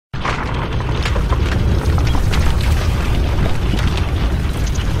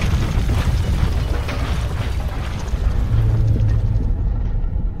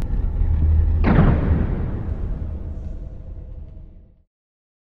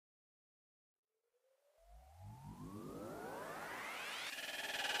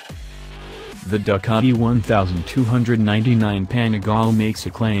The Ducati 1299 Panigale makes a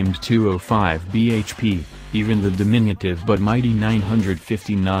claimed 205 bhp, even the diminutive but mighty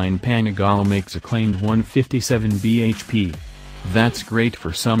 959 Panigale makes a claimed 157 bhp. That's great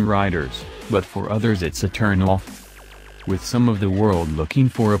for some riders, but for others it's a turn-off. With some of the world looking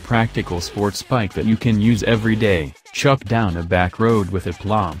for a practical sports bike that you can use every day, chuck down a back road with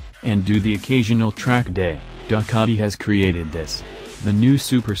aplomb, and do the occasional track day, Ducati has created this. The new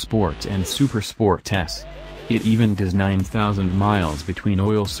SuperSport and SuperSport S. It even does 9,000 miles between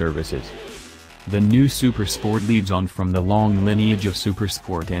oil services. The new SuperSport leads on from the long lineage of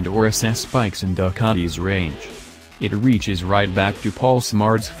SuperSport and SS bikes in Ducati's range. It reaches right back to Paul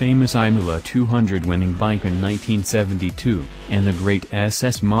Smard's famous Imola 200 winning bike in 1972, and the great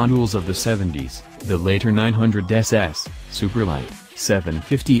SS models of the 70s, the later 900 SS, Superlight,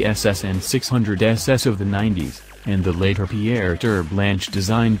 750 SS and 600 SS of the 90s, and the later Pierre Terblanche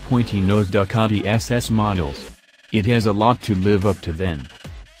designed pointy-nosed Ducati SS models. It has a lot to live up to then.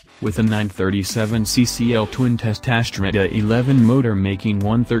 With a 937cc L-twin Testastrada 11 motor making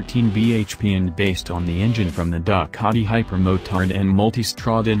 113 bhp and based on the engine from the Ducati Hypermotard and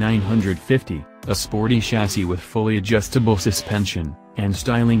Multistrada 950, a sporty chassis with fully adjustable suspension, and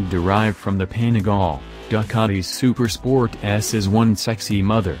styling derived from the Panigale, Ducati's SuperSport S is one sexy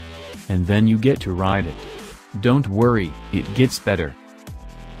mother. And then you get to ride it. Don't worry, it gets better.